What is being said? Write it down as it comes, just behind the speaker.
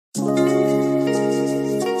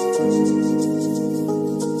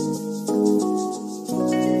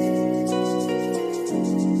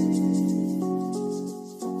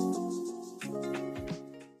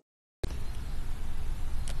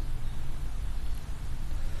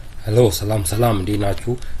Hello, salam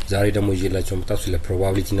እንዴናችሁ ዛሬ ደግሞ ይዤላችሁ መጣሁ ስለ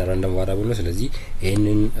ፕሮባቢሊቲ እና ራንደም ቫሪያብል ነው ስለዚህ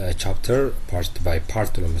ይሄንን ቻፕተር ፓርት ባይ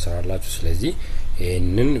ፓርት ነው መሰራላችሁ ስለዚህ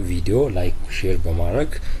ይሄንን ቪዲዮ ላይክ ሼር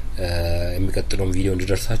በማድረግ የሚቀጥለውን ቪዲዮ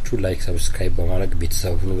እንዲደርሳችሁ ላይክ ሰብስክራይብ በማድረግ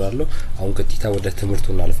ቤተሰብ ሁኑ እላለሁ አሁን ቀጥታ ወደ ትምህርቱ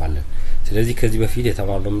እናልፋለን ስለዚህ ከዚህ በፊት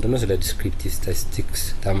የተማርነው ምንድነው ስለ ዲስክሪፕቲቭ ስታቲስቲክስ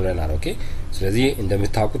ተምረናል ኦኬ ስለዚህ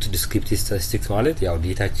እንደምታውቁት ዲስክሪፕቲቭ ስታቲስቲክስ ማለት ያው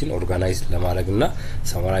ዴታችን ኦርጋናይዝ ለማድረግና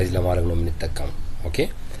ሰማራይዝ ለማድረግ ነው የምንጠቀመው ኦኬ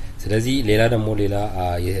ስለዚህ ሌላ ደግሞ ሌላ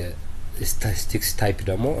የስታቲስቲክስ ታይፕ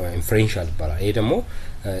ደግሞ ኢንፈረንሻል ይባላል ይሄ ደግሞ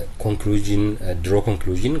ኮንክሉዥን ድሮ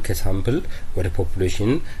ኮንክሉዥን ከሳምፕል ወደ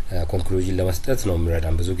ፖፑሌሽን ኮንክሉዥን ለመስጠት ነው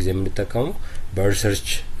የሚረዳን ብዙ ጊዜ የምንጠቀመው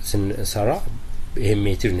በሪሰርች ስንሰራ ይሄ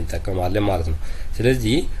ሜትድ እንጠቀማለን ማለት ነው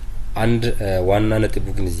ስለዚህ አንድ ዋና ነጥቡ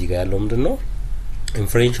ግን እዚህ ጋር ያለው ምንድነው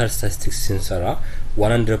ኢንፈረንሻል ስታቲስቲክስ ስንሰራ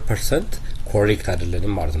 100% ኮሬክት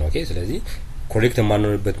አይደለንም ማለት ነው ኦኬ ስለዚህ ኮሬክት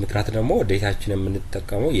ማንሆንበት ምክንያት ደግሞ ዴታችን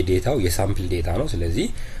የምንጠቀመው የዴታው የሳምፕል ዴታ ነው ስለዚህ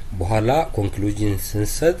በኋላ ኮንክሉዥን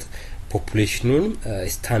ስንሰጥ ፖፑሌሽኑን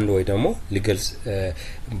ስታንድ ወይ ደግሞ ሊገልጽ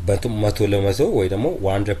በመቶ ለመቶ ወይ ደግሞ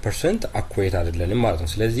 100% አኩሬት አይደለንም ማለት ነው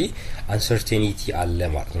ስለዚህ አንሰርቴኒቲ አለ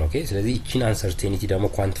ማለት ነው ኦኬ ስለዚህ እቺን አንሰርቴኒቲ ደግሞ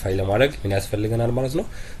ኳንቲፋይ ለማድረግ ምን ያስፈልገናል ማለት ነው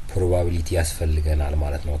ፕሮባቢሊቲ ያስፈልገናል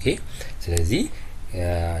ማለት ነው ኦኬ ስለዚህ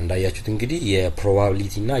እንዳያችሁት እንግዲህ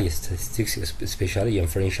የፕሮባቢሊቲ እና የስታቲስቲክስ ስፔሻሊ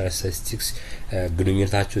የኢንፈረንሻል ስታቲስቲክስ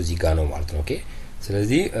ግንኙነታቸው እዚህ ጋር ነው ማለት ነው ኦኬ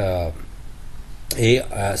ስለዚህ ይሄ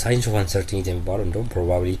ሳይንስ ኦፍ አንሰርቴኒቲ የሚባለው እንደውም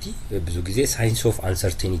ፕሮባቢሊቲ ብዙ ጊዜ ሳይንስ ኦፍ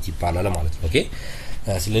አንሰርቴኒቲ ይባላል ማለት ነው ኦኬ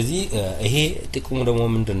ስለዚህ ይሄ ጥቅሙ ደግሞ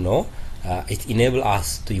ምንድነው it enable us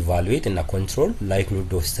to evaluate and control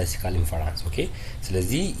likelihood of statistical inference okay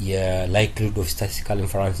ስለዚህ የlikelihood of statistical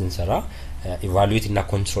inference እንሰራ evaluate እና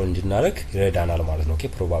control እንድናደርግ ይረዳናል ማለት ነው ኦኬ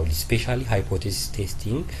probability especially hypothesis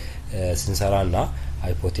testing ስንሰራና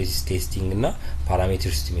hypothesis testing እና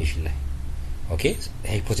parameter estimation ላይ ኦኬ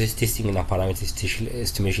hypothesis testing እና parameter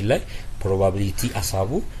estimation ላይ probability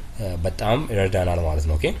አሳቡ በጣም ይረዳናል ማለት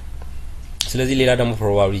ነው ኦኬ ስለዚህ ሌላ ደግሞ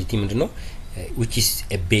probability ምንድነው which is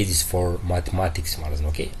a basis for mathematics ማለት ነው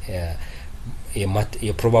ኦኬ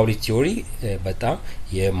የፕሮባቢሊቲ ቲዮሪ በጣም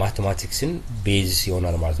የማቴማቲክስን ቤዝ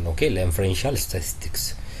ይሆናል ማለት ነው ኦኬ ለኢንፈረንሻል ስታቲስቲክስ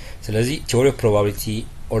ስለዚህ ቲዮሪ ኦፍ ፕሮባቢሊቲ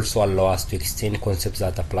also allow us to extend concepts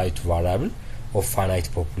that apply to variable of finite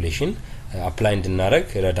population apply እንድናደርግ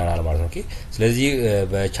ይረዳናል ማለት ነው ኦኬ ስለዚህ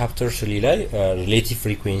በቻፕተር 3 ላይ ሪሌቲቭ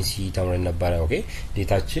ፍሪኩዌንሲ ተምረን ነበር ኦኬ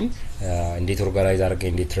ዴታችን እንዴት ኦርጋናይዝ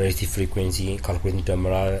አድርገን እንዴት ሪሌቲቭ ፍሪኩዌንሲ ካልኩሌት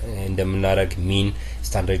እንደምናደርግ ሚን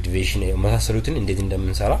ስታንዳርድ ዲቪዬሽን መሳሰሉትን እንዴት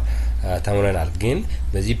እንደምንሰራ ተምረናል ግን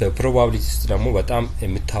በዚህ በፕሮባቢሊቲ ውስጥ ደግሞ በጣም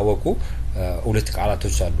የሚታወቁ ሁለት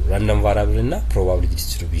ቃላቶች አሉ ራንደም ቫሪያብል እና ፕሮባቢሊቲ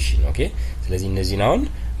ዲስትሪቢዩሽን ኦኬ ስለዚህ እነዚህ አሁን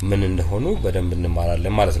ምን እንደሆኑ በደንብ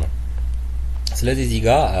እንማራለን ማለት ነው ስለዚህ እዚህ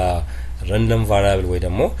ጋር random variable ወይ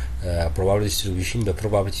ደግሞ probability distribution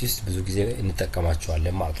በፕሮባቢሊቲ ውስጥ ብዙ ጊዜ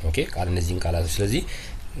እንጠቀማቸዋለን ማለት ነው ኦኬ ቃል እነዚህን ቃላቶች ስለዚህ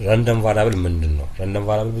random variable ምንድነው random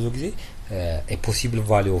variable ብዙ ጊዜ a possible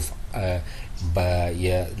value of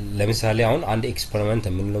ለምሳሌ አሁን አንድ ኤክስፐሪመንት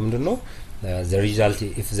የምንለው ምንድነው the result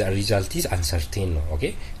if the result is uncertain ነው ኦኬ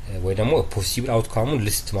ወይ ደግሞ possible outcome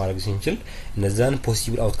ሊስት ማድረግ ስንችል እነዛን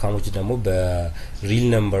possible outcomeዎች ደግሞ በሪል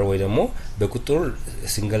ነምበር ወይ ደግሞ በቁጥር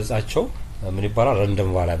ስንገልጻቸው ምን ይባላል random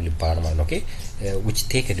variable ይባላል ማለት ነው ኦኬ which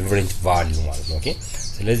take a different value ማለት ነው ኦኬ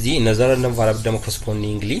ስለዚህ እነዛ random variable ደግሞ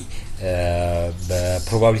correspondingly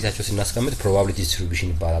በፕሮባቢሊቲያቸው ስናስቀምጥ probability distribution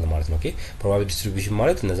ይባላል ማለት ነው ኦኬ probability distribution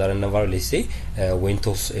ማለት እነዛ random variable let's say when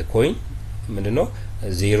toss a coin ምንድነው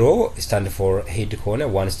 0 stand for head ከሆነ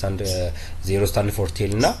 1 stand 0 stand for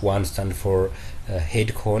tail እና 1 stand for head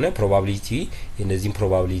ከሆነ probability እነዚህን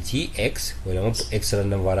probability x ወይ ደግሞ x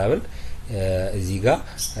random variable እዚህ ጋር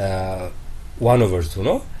 1/2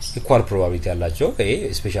 ነው ኢኳል ፕሮባቢሊቲ ያላቸው ይሄ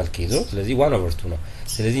ስፔሻል ኬዝ ነው ስለዚህ 1/2 ነው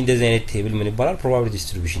ስለዚህ እንደዚህ አይነት ቴብል ምን ይባላል ፕሮባቢሊቲ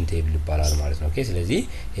ዲስትሪቢዩሽን ቴብል ይባላል ማለት ነው ኦኬ ስለዚህ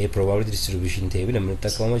ይሄ ፕሮባቢሊቲ ዲስትሪቢዩሽን ቴብል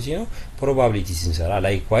የምንጠቀመው ነው ፕሮባቢሊቲ ስንሰራ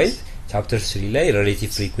ላይክዋይዝ ቻፕተር 3 ላይ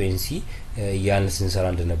ሪሌቲቭ ፍሪኩዌንሲ ያን ስንሰራ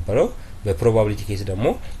እንደነበረው በፕሮባቢሊቲ ኬስ ደግሞ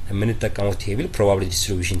የምንጠቀመው ቴብል ፕሮባቢሊቲ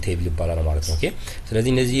ዲስትሪቢዩሽን ቴብል ይባላል ማለት ነው ኦኬ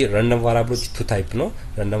ስለዚህ እነዚህ ራንደም ቫሪያብሎች ቱ ታይፕ ነው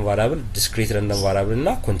ራንደም ቫሪያብል ዲስክሪት ራንደም ቫሪያብል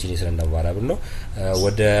እና ኮንቲኒዩስ ራንደም ቫሪያብል ነው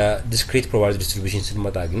ወደ ዲስክሪት ፕሮባቢሊቲ ዲስትሪቢዩሽን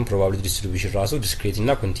ስንመጣ ግን ፕሮባቢሊቲ ዲስትሪቢዩሽን ራሱ ዲስክሪት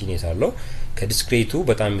እና ኮንቲኒዩስ አለው ከዲስክሪቱ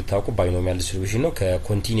በጣም የሚታወቀው ባይኖሚያል ዲስትሪቢዩሽን ነው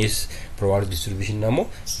ከኮንቲኒዩስ ፕሮባቢሊቲ ዲስትሪቢዩሽን ደግሞ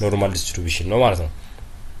ኖርማል ዲስትሪቢዩሽን ነው ማለት ነው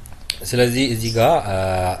ስለዚህ እዚህ ጋር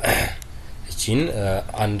እቺን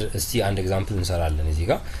አንድ ኤግዛምፕል እንሰራለን እዚህ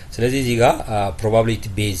ጋር ስለዚህ እዚህ ጋር probability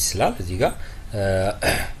based ስላል እዚህ ጋር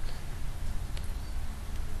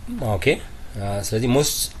ኦኬ ስለዚህ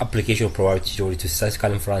most application of probability theory to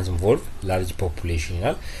statistical inference involve large population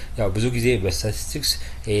ይላል ያው ብዙ ጊዜ በስታቲስቲክስ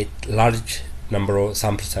large number of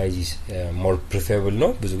sample size is more preferable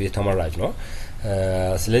ነው ብዙ ጊዜ ተመራጭ ነው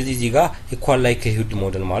ስለዚህ እዚህ ጋር equal likelihood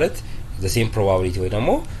model ማለት the same probability ወይ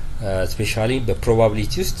ደግሞ especially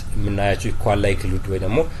በፕሮባቢሊቲ ውስጥ የምናያቸው equal likelihood ወይ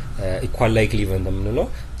ደግሞ equal likely event እንደምንለው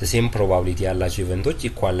the same probability ያላቸው ኢቨንቶች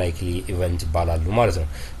equal likely event ይባላሉ ማለት ነው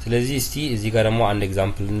ስለዚህ እስቲ እዚህ ጋር ደግሞ አንድ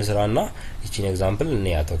ኤግዛምፕል እንስራና እቺን ኤግዛምፕል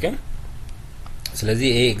እንያት ኦኬ ስለዚህ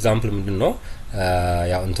ይሄ ኤግዛምፕል ምንድነው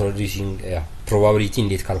ያው introducing probability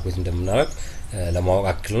እንዴት ካልኩሌት እንደምናደርግ ለማወቅ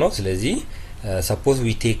አክል ነው ስለዚህ suppose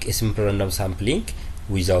we take a simple random sampling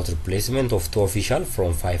without replacement of 2 official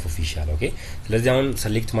from 5 official okay ስለዚህ አሁን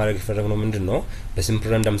select ማድረግ የፈለግነው ምንድነው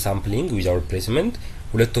በsimple random sampling without replacement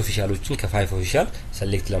ሁለት ኦፊሻሎችን ከ5 ኦፊሻል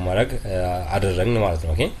select ለማድረግ አደረግን ማለት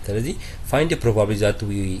ነው okay ስለዚህ find the probability that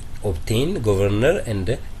we obtain governor and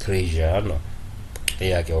treasurer ነው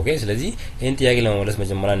ጥያቄ okay ስለዚህ ይሄን ጥያቄ ለመመለስ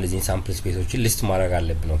መጀመሪያ እነዚህ ሳምፕል ስፔሶችን ሊስት ማድረግ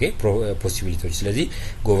አለብን okay ፖሲቢሊቲዎች ስለዚህ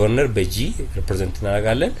governor በጂ ሪፕሬዘንት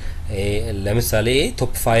እናደርጋለን ለምሳሌ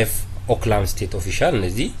ቶፕ 5 ኦክላንድ ስቴት ኦፊሻል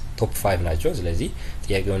እነዚህ ቶፕ 5 ናቸው ስለዚህ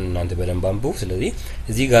ጥያቄውን እናንተ በደንብ አንብቡ ስለዚህ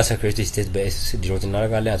እዚህ ጋር ሴክሬታሪ ስቴት በኤስ ዲኖት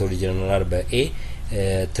እናደርጋለን አቶርኒ ጀነራል በኤ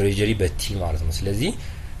ትሬጀሪ በቲ ማለት ነው ስለዚህ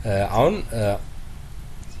አሁን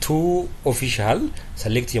 2 ኦፊሻል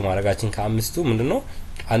ሴሌክት የማድረጋችን ከአምስቱ ምንድነው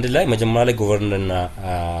አንድ ላይ መጀመሪያ ላይ ገቨርነርና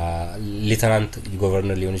ሌተናንት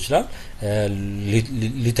ገቨርነር ሊሆን ይችላል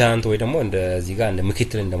ሌተናንት ወይ ደግሞ እንደዚህ ጋር እንደ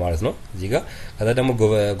ምክትል እንደማለት ነው እዚህ ጋር ከዛ ደግሞ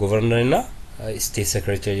ገቨርነርና ስቴት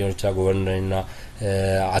ሴክሬታሪ ሊሆን ይችላል ገቨርነርና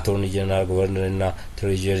አቶርኒ ጀነራል ገቨርነርና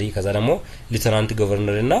ትሬጀሪ ከዛ ደግሞ ሌተናንት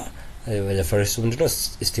ገቨርነርና ፈርስቱ ምንድነው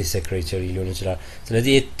ስቴት ሴክሬታሪ ሊሆን ይችላል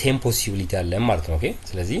ስለዚህ 10 ፖሲቢሊቲ አለ ማለት ነው ኦኬ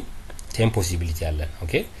ስለዚህ 10 ፖሲቢሊቲ አለ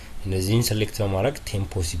ኦኬ እነዚህን ሴሌክት ለማድረግ 10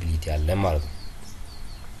 ፖሲቢሊቲ አለ ማለት ነው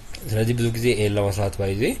ስለዚህ ብዙ ጊዜ ኤል ለመስራት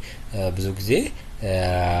ባይዜ ብዙ ጊዜ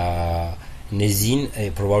እነዚህን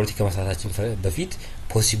ፕሮባቢሊቲ ከመስራታችን በፊት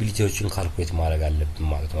ፖሲቢሊቲዎችን ካልኩሌት ማድረግ አለብን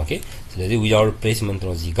ማለት ነው ኦኬ ስለዚህ without replacement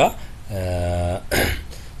ነው እዚህ ጋር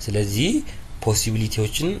ስለዚህ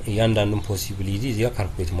ፖሲቢሊቲዎችን እያንዳንዱን ፖሲቢሊቲ እዚህ ጋር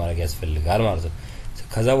ካልኩሌት ማድረግ ያስፈልጋል ማለት ነው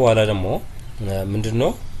ከዛ በኋላ ደግሞ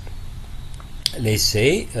ምንድነው let's say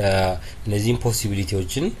እነዚህን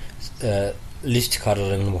ፖሲቢሊቲዎችን ሊስት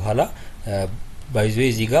ካደረግን በኋላ ባይዞ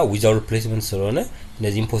እዚህ ጋር without replacement ስለሆነ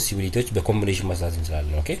እነዚህን ፖሲቢሊቲዎች በኮምቢኔሽን መስራት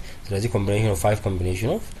እንችላለን ኦኬ ስለዚህ combination of 5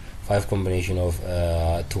 combination of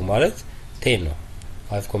 2 ማለት 10 ነው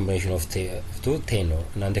 5 combination of 2 10 ነው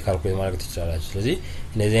እናንተ ካልኩሌት ማድረግ ትችላላችሁ ስለዚህ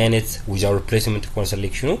እነዚህ አይነት without replacement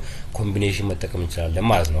ኮንሰሌክሽኑ ኮምቢኔሽን መጠቀም እንችላለን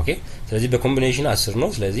ማለት ነው ኦኬ ስለዚህ በኮምቢኔሽን 10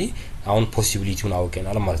 ነው ስለዚህ አሁን ፖሲቢሊቲውን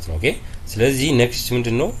አውቀናል ማለት ነው ኦኬ ስለዚህ ኔክስት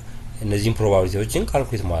ምንድነው እነዚህን ፕሮባቢሊቲዎችን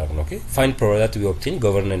ካልኩሌት ማድረግ ነው ኦኬ find probability that we obtain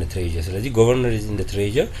governor and treasurer ስለዚህ governor is in the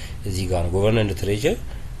treasurer እዚህ ጋር ነው governor and the treasurer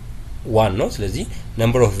 1 ነው ስለዚህ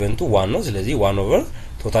number of event 1 ነው ስለዚህ 1 over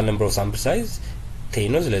total number of sample size 10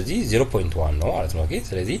 ነው ስለዚህ 0.1 ነው ማለት ነው ኦኬ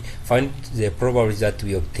ስለዚህ find the probability that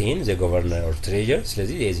we obtain the governor or treasurer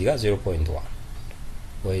ስለዚህ እዚህ ጋር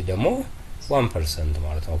 0.1 ወይ ደግሞ 1%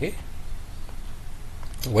 ማለት ነው ኦኬ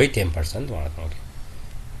ወይ 10% ማለት ነው ኦኬ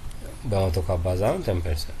በመቶ ካባዛን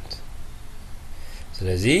 10%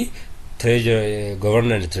 ስለዚህ treasurer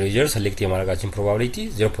governor and treasurer select የማድረጋችን probability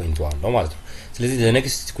 0.1 ነው ማለት ነው ስለዚህ the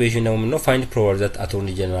next equation ነው ምንድነው find probability that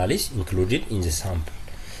attorney general is included in the sample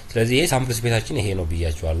ስለዚህ ይሄ ሳምፕል ስፔሳችን ይሄ ነው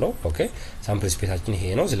ብያችኋለሁ ኦኬ ሳምፕል ስፔሳችን ይሄ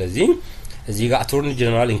ነው ስለዚህ እዚህ ጋር attorney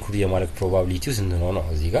general include የማድረግ probability ስንት ነው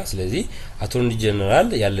እዚህ ጋር ስለዚህ attorney general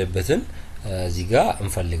ያለበትን እዚህ ጋር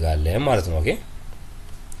እንፈልጋለን ማለት ነው ኦኬ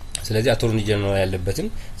ስለዚህ attorney general ያለበትን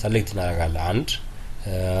select እናደርጋለን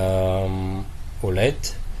 1 ሁለት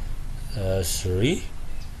 3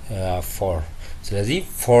 4 ስለዚህ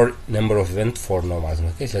 4 number of event 4 ነው ማለት ነው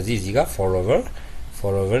ኦኬ ስለዚህ እዚህ ጋር 4 over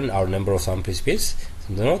our number of sample space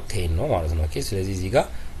ነው 10 ነው ማለት ነው ኦኬ ስለዚህ እዚህ ጋር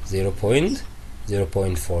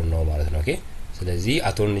 0.4 ነው ማለት ነው ኦኬ ስለዚህ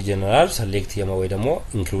attorney general select ወይ ደግሞ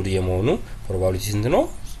include የመሆኑ probability ስንት ነው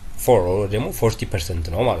 4 or ደግሞ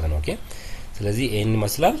 40% ነው ማለት ነው ኦኬ ስለዚህ ይሄን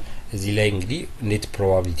ይመስላል እዚህ ላይ እንግዲህ ኔት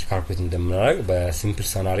probability ካልኩሌት እንደምናደርግ በሲምፕል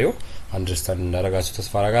ሲናሪዮ አንደርስታንድ እንዳደረጋችሁ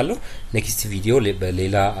ተስፋ አደርጋለሁ ኔክስት ቪዲዮ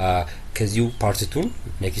በሌላ ከዚሁ ፓርት 2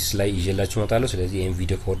 ኔክስት ላይ ይዤላችሁ እመጣለሁ ስለዚህ ይሄን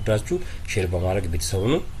ቪዲዮ ከወደዳችሁ ሼር በማድረግ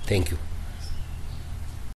ቤተሰቡን ቴንክ ዩ